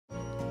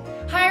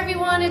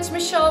everyone, it's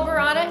Michele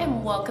Baratta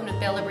and welcome to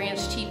Bella Branch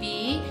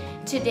TV.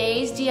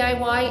 Today's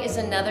DIY is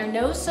another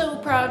no-sew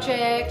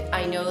project.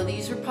 I know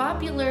these were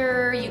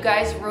popular. You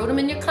guys wrote them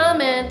in your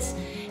comments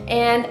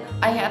and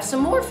I have some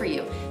more for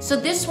you. So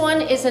this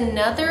one is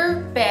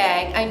another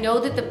bag. I know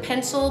that the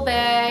pencil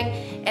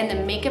bag and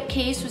the makeup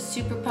case was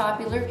super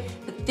popular,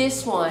 but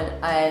this one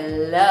I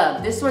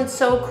love. This one's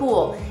so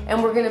cool,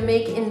 and we're gonna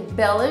make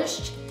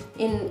embellished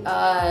in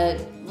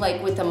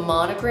like with a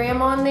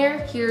monogram on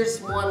there.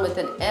 Here's one with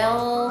an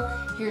L,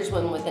 here's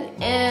one with an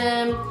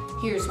M,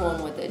 here's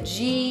one with a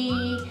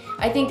G.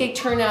 I think they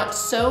turn out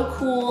so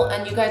cool,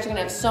 and you guys are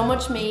gonna have so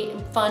much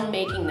fun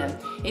making them.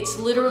 It's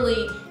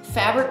literally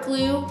fabric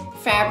glue,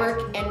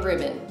 fabric, and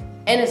ribbon,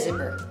 and a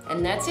zipper,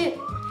 and that's it.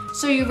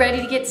 So you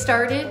ready to get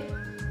started?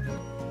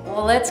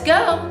 Well, let's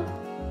go.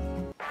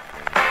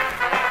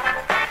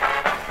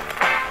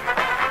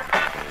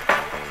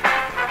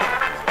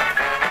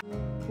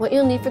 What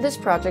you'll need for this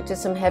project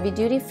is some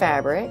heavy-duty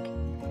fabric,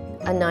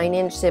 a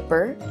 9-inch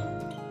zipper,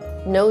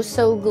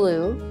 no-sew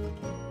glue,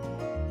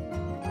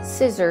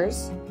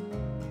 scissors,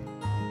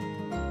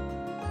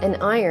 an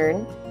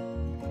iron,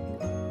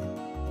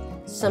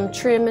 some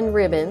trim and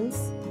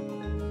ribbons,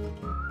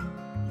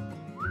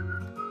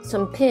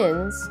 some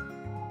pins,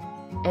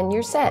 and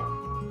you're set.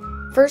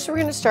 First, we're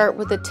going to start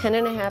with a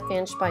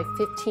 10.5-inch by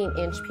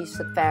 15-inch piece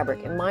of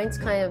fabric, and mine's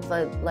kind of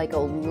like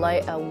a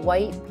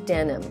white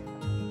denim.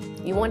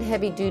 You want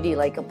heavy duty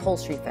like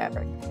upholstery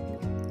fabric.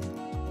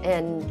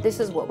 And this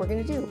is what we're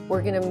gonna do.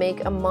 We're gonna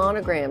make a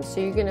monogram. So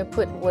you're gonna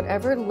put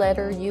whatever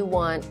letter you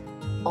want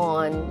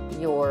on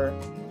your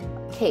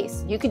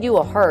case. You could do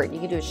a heart, you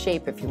could do a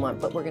shape if you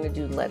want, but we're gonna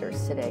do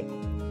letters today.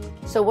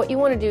 So what you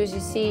wanna do is, you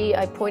see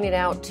I pointed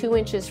out 2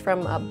 inches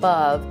from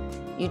above.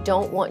 You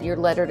don't want your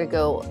letter to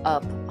go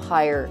up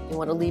higher. You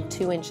wanna leave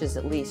 2 inches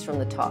at least from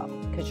the top,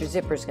 because your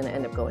zipper's gonna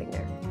end up going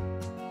there.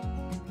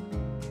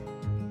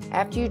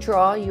 After you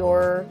draw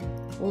your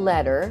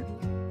letter,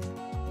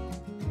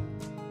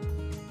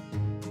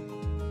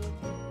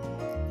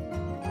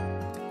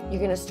 you're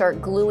going to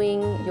start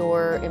gluing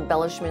your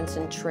embellishments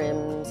and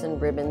trims and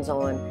ribbons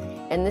on,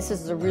 and this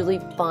is the really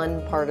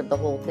fun part of the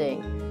whole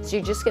thing. So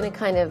you're just going to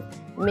kind of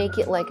make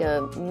it like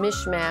a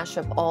mishmash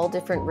of all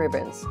different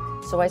ribbons.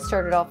 So I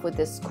started off with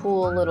this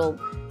cool little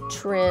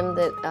trim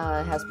that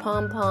has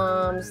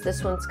pom-poms.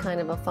 This one's kind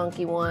of a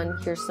funky one.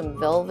 Here's some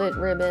velvet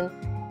ribbon,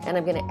 and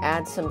I'm going to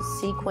add some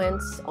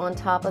sequins on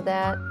top of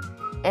that.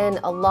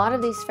 And a lot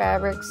of these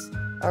fabrics,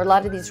 or a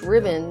lot of these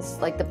ribbons,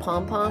 like the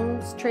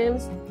pom-poms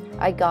trims,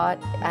 I got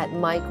at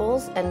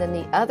Michael's, and then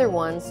the other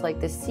ones,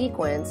 like the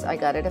sequins, I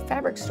got at a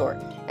fabric store.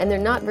 And they're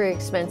not very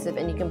expensive,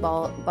 and you can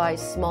buy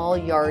small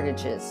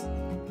yardages.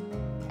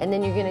 And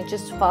then you're going to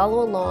just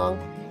follow along,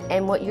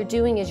 and what you're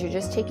doing is you're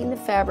just taking the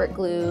fabric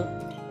glue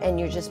and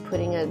you're just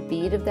putting a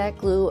bead of that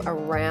glue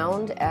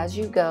around as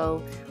you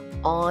go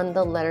on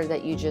the letter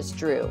that you just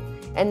drew.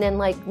 And then,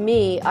 like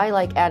me, I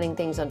like adding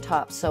things on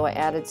top, so I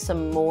added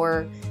some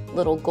more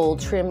little gold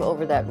trim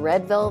over that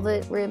red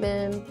velvet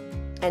ribbon.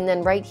 And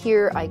then right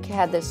here I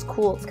had this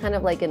cool, it's kind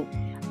of like an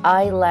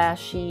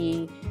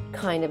eyelashy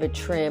kind of a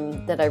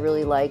trim that I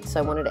really liked, so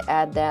I wanted to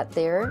add that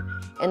there.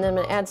 And then I'm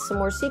going to add some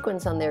more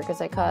sequins on there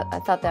because I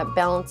thought that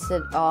balanced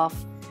it off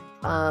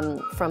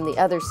from the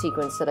other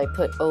sequins that I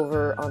put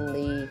over on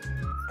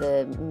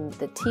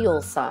the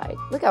teal side.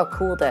 Look how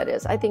cool that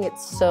is. I think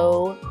it's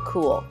so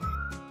cool.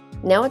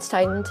 Now it's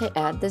time to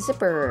add the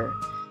zipper.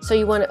 So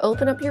you want to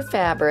open up your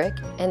fabric,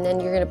 and then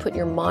you're going to put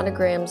your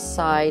monogram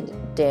side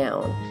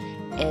down.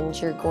 And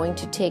you're going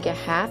to take a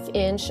 1/2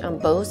 inch on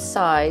both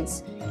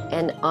sides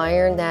and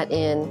iron that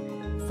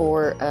in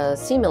for a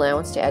seam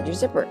allowance to add your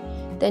zipper.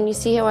 Then you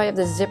see how I have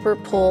the zipper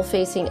pull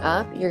facing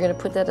up? You're going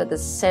to put that at the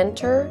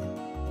center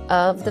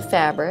of the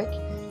fabric,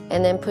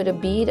 and then put a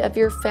bead of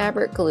your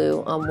fabric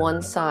glue on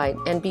one side,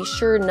 and be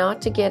sure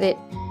not to get it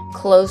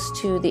close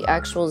to the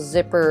actual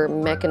zipper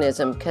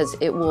mechanism because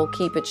it will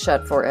keep it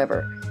shut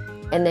forever.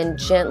 And then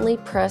gently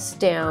press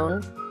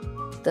down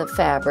the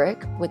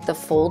fabric with the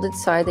folded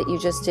side that you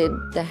just did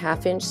the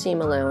 1/2 inch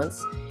seam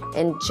allowance,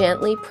 and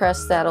gently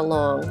press that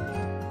along,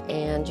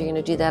 and you're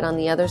going to do that on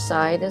the other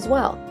side as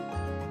well.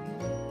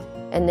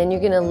 And then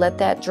you're going to let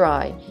that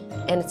dry,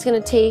 and it's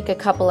going to take a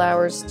couple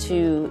hours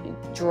to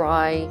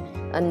dry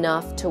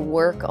enough to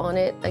work on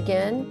it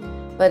again,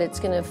 but it's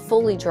going to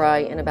fully dry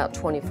in about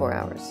 24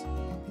 hours.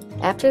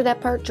 After that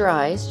part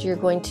dries, you're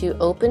going to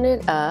open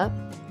it up,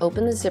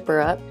 open the zipper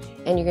up,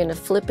 and you're going to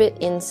flip it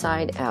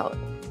inside out.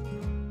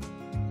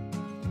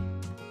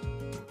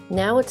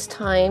 Now it's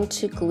time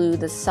to glue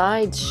the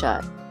sides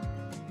shut.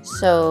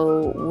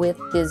 So with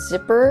the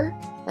zipper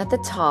at the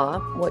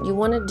top, what you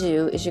want to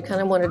do is you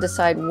kind of want to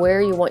decide where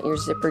you want your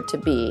zipper to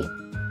be.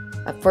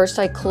 At first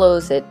I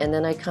close it, and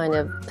then I kind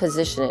of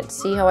position it.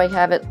 See how I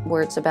have it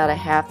where it's about a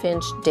 1/2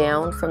 inch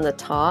down from the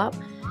top?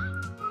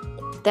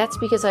 That's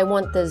because I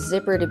want the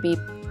zipper to be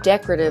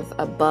decorative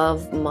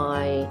above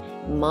my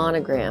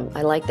monogram.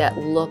 I like that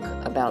look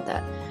about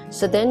that.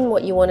 So then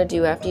what you want to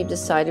do after you've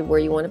decided where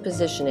you want to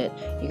position it,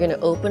 you're going to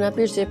open up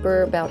your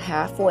zipper about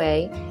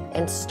halfway,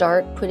 and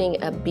start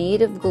putting a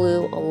bead of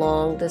glue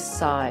along the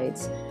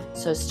sides.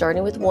 So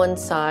starting with one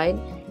side,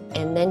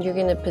 and then you're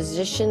going to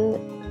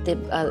position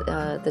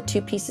the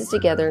two pieces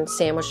together and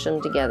sandwich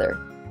them together.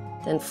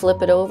 Then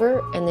flip it over,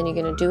 and then you're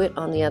going to do it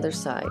on the other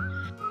side.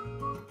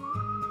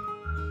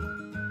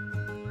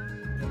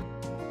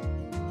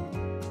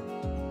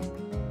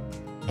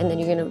 And then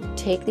you're going to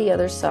take the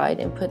other side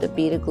and put a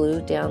bead of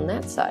glue down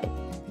that side.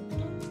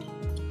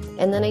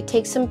 And then I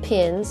take some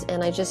pins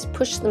and I just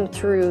push them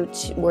through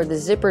to where the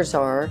zippers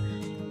are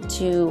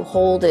to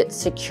hold it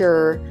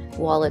secure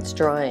while it's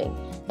drying.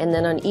 And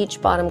then on each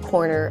bottom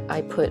corner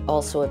I put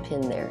also a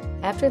pin there.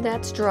 After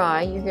that's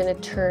dry, you're going to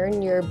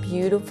turn your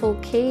beautiful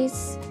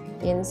case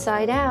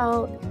inside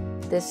out.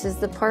 This is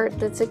the part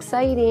that's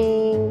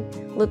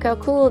exciting. Look how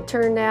cool it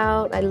turned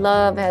out. I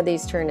love how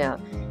these turn out.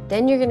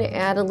 Then you're going to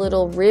add a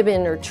little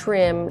ribbon or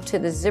trim to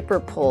the zipper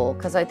pull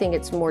because I think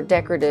it's more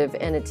decorative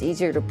and it's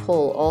easier to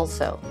pull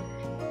also.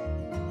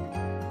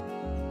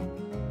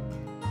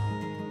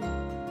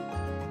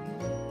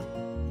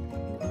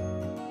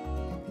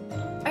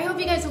 I hope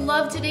you guys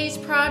loved today's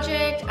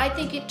project. I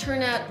think it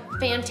turned out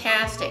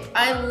fantastic.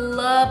 I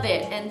love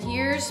it. And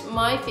here's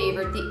my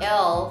favorite, the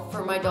L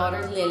for my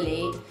daughter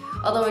Lily.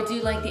 Although I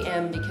do like the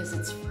M because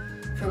it's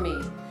for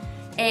me.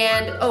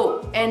 And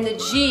oh, and the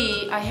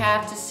G, I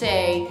have to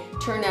say,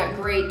 turned out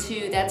great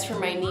too. That's for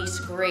my niece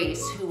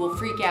Grace, who will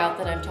freak out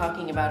that I'm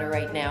talking about her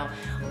right now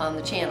on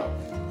the channel.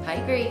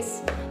 Hi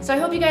Grace. So I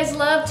hope you guys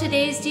loved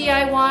today's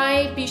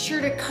DIY. Be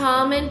sure to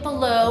comment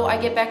below.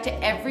 I get back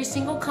to every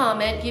single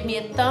comment. Give me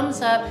a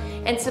thumbs up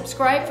and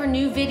subscribe for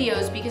new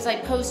videos because I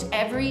post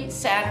every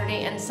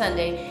Saturday and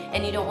Sunday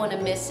and you don't want to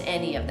miss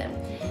any of them.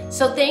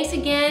 So thanks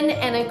again,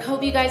 and I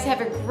hope you guys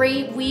have a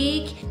great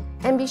week.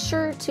 And be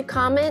sure to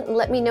comment and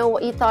let me know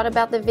what you thought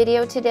about the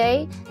video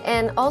today.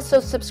 And also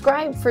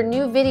subscribe for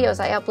new videos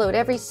I upload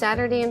every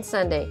Saturday and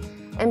Sunday.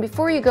 And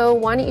before you go,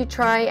 why don't you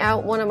try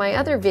out one of my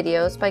other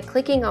videos by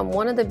clicking on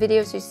one of the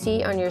videos you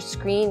see on your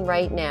screen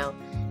right now.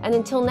 And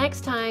until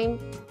next time,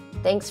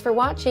 thanks for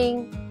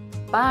watching.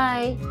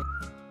 Bye.